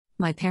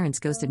My parents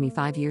ghosted me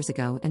 5 years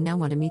ago and now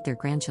want to meet their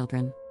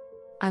grandchildren.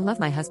 I love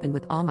my husband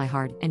with all my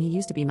heart and he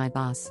used to be my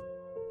boss.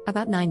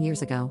 About 9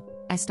 years ago,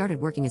 I started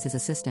working as his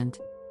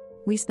assistant.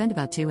 We spent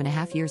about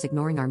 2.5 years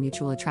ignoring our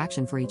mutual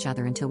attraction for each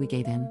other until we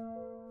gave in.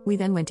 We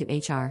then went to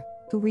HR,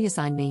 who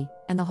reassigned me,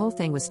 and the whole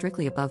thing was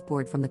strictly above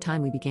board from the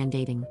time we began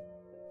dating.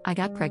 I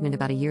got pregnant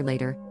about a year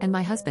later, and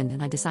my husband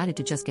and I decided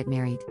to just get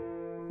married.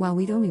 While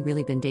we'd only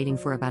really been dating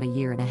for about 1.5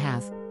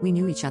 years, we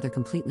knew each other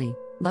completely,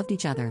 loved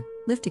each other,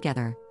 lived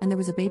together, and there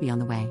was a baby on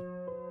the way.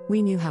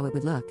 We knew how it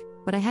would look,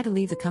 but I had to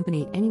leave the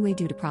company anyway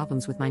due to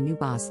problems with my new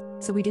boss,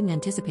 so we didn't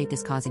anticipate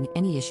this causing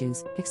any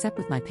issues, except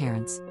with my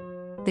parents.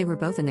 They were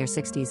both in their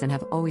 60s and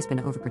have always been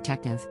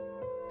overprotective.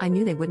 I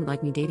knew they wouldn't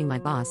like me dating my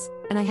boss,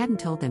 and I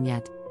hadn't told them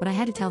yet, but I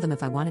had to tell them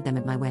if I wanted them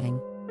at my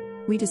wedding.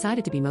 We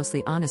decided to be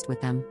mostly honest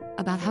with them,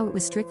 about how it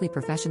was strictly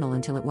professional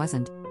until it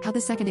wasn't, how the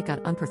second it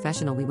got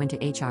unprofessional we went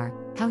to HR,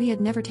 how he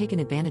had never taken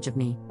advantage of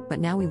me, but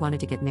now we wanted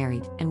to get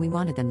married, and we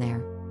wanted them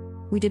there.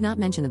 We did not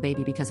mention the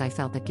baby because I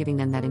felt that giving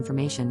them that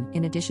information,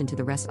 in addition to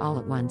the rest all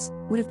at once,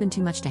 would have been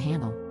too much to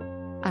handle.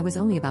 I was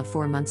only about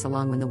 4 months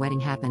along when the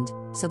wedding happened,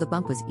 so the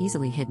bump was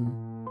easily hidden.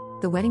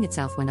 The wedding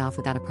itself went off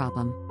without a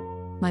problem.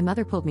 My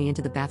mother pulled me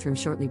into the bathroom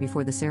shortly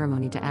before the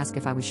ceremony to ask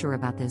if I was sure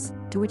about this,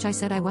 to which I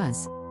said I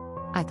was.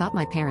 I thought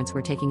my parents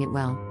were taking it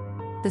well.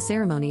 The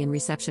ceremony and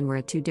reception were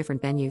at 2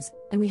 different venues,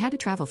 and we had to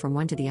travel from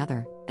one to the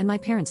other, and my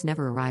parents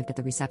never arrived at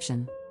the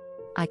reception.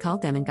 I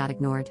called them and got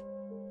ignored.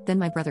 Then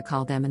my brother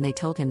called them and they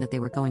told him that they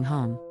were going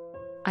home.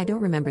 I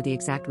don't remember the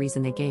exact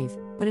reason they gave,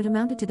 but it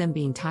amounted to them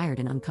being tired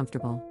and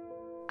uncomfortable.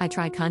 I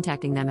tried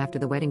contacting them after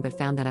the wedding but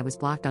found that I was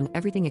blocked on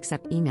everything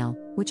except email,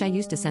 which I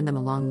used to send them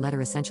a long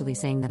letter essentially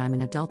saying that I'm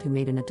an adult who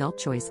made an adult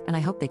choice and I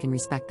hope they can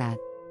respect that.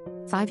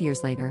 5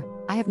 years later,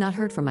 I have not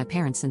heard from my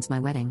parents since my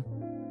wedding.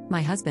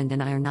 My husband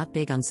and I are not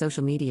big on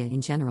social media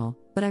in general,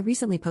 but I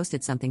recently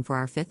posted something for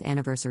our 5th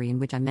anniversary in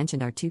which I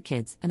mentioned our 2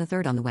 kids and a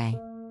third on the way.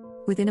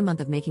 Within a month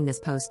of making this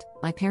post,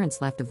 my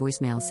parents left a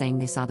voicemail saying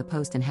they saw the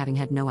post and having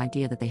had no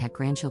idea that they had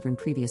grandchildren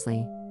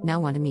previously, now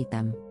want to meet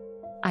them.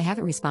 I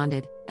haven't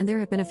responded, and there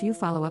have been a few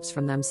follow-ups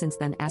from them since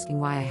then asking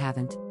why I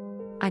haven't.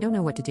 I don't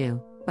know what to do,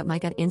 but my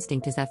gut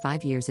instinct is that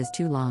 5 years is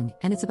too long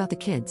and it's about the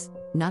kids,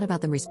 not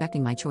about them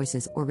respecting my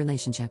choices or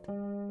relationship.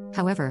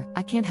 However,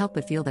 I can't help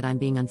but feel that I'm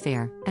being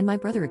unfair, and my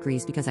brother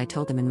agrees because I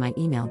told them in my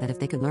email that if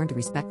they could learn to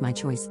respect my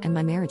choice and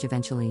my marriage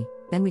eventually,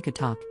 then we could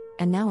talk,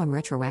 and now I'm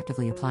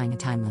retroactively applying a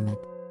time limit.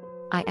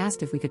 I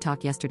asked if we could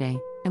talk yesterday,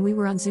 and we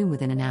were on Zoom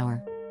within an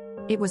hour.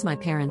 It was my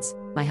parents,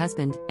 my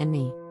husband, and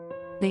me.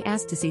 They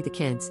asked to see the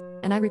kids,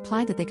 and I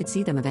replied that they could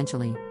see them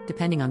eventually,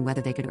 depending on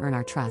whether they could earn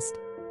our trust.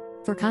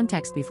 For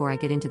context before I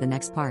get into the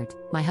next part,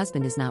 my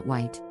husband is not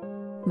white.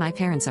 My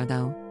parents are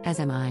though, as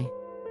am I.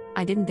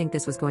 I didn't think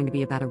this was going to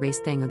be about a race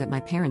thing or that my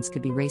parents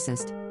could be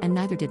racist, and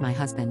neither did my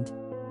husband.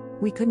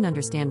 We couldn't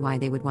understand why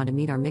they would want to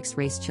meet our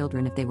mixed-race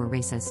children if they were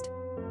racist.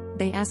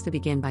 They asked to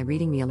begin by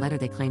reading me a letter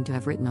they claimed to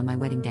have written on my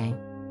wedding day.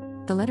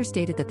 The letter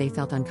stated that they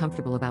felt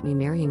uncomfortable about me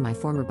marrying my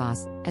former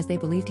boss, as they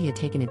believed he had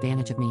taken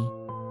advantage of me.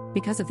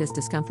 Because of this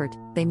discomfort,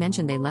 they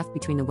mentioned they left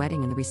between the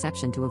wedding and the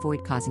reception to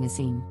avoid causing a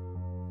scene.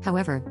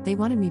 However, they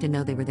wanted me to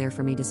know they were there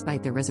for me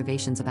despite their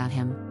reservations about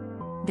him.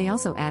 They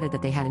also added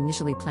that they had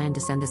initially planned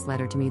to send this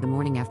letter to me the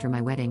morning after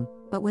my wedding,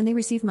 but when they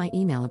received my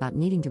email about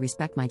needing to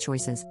respect my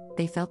choices,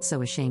 they felt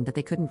so ashamed that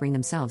they couldn't bring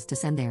themselves to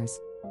send theirs.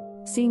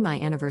 Seeing my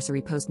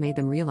anniversary post made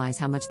them realize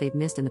how much they've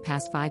missed in the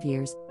past 5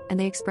 years, and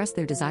they expressed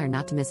their desire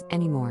not to miss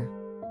any more.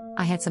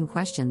 I had some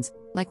questions,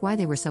 like why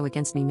they were so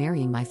against me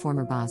marrying my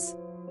former boss.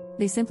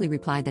 They simply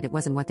replied that it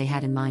wasn't what they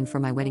had in mind for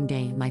my wedding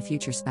day and my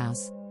future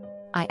spouse.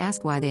 I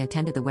asked why they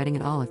attended the wedding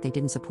at all if they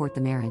didn't support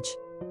the marriage.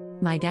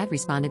 My dad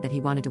responded that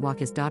he wanted to walk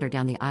his daughter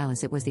down the aisle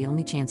as it was the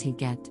only chance he'd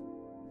get.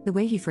 The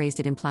way he phrased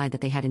it implied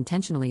that they had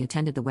intentionally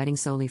attended the wedding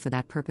solely for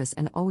that purpose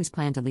and always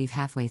planned to leave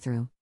halfway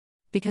through.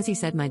 Because he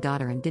said my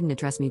daughter and didn't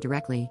address me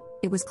directly,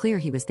 it was clear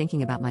he was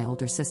thinking about my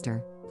older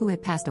sister, who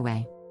had passed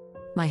away.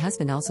 My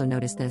husband also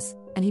noticed this,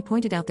 and he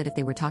pointed out that if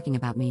they were talking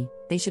about me,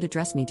 they should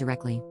address me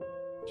directly.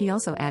 He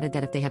also added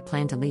that if they had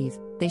planned to leave,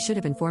 they should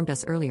have informed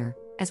us earlier,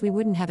 as we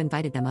wouldn't have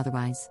invited them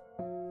otherwise.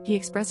 He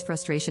expressed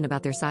frustration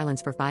about their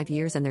silence for 5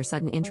 years and their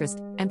sudden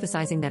interest,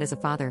 emphasizing that as a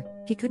father,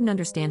 he couldn't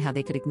understand how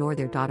they could ignore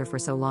their daughter for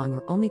so long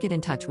or only get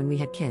in touch when we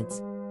had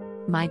kids.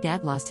 My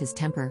dad lost his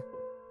temper.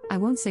 I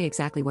won't say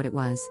exactly what it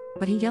was,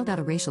 but he yelled out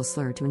a racial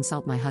slur to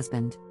insult my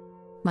husband.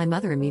 My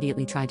mother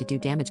immediately tried to do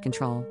damage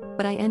control,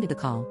 but I ended the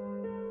call.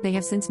 They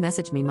have since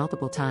messaged me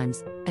multiple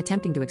times,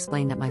 attempting to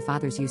explain that my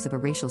father's use of a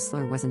racial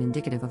slur wasn't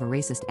indicative of a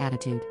racist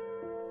attitude.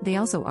 They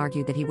also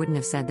argued that he wouldn't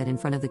have said that in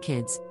front of the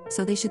kids,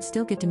 so they should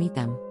still get to meet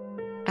them.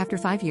 After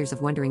 5 years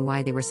of wondering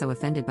why they were so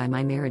offended by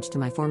my marriage to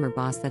my former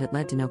boss that it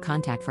led to no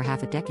contact for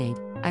half a decade,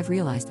 I've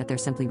realized that they're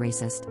simply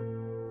racist.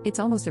 It's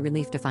almost a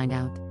relief to find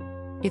out.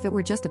 If it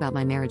were just about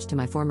my marriage to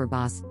my former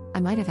boss,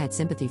 I might have had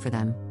sympathy for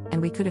them,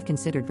 and we could have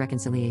considered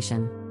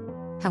reconciliation.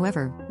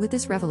 However, with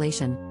this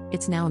revelation,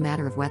 it's now a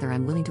matter of whether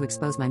I'm willing to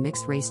expose my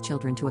mixed-race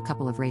children to a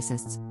couple of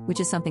racists, which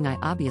is something I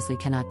obviously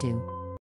cannot do.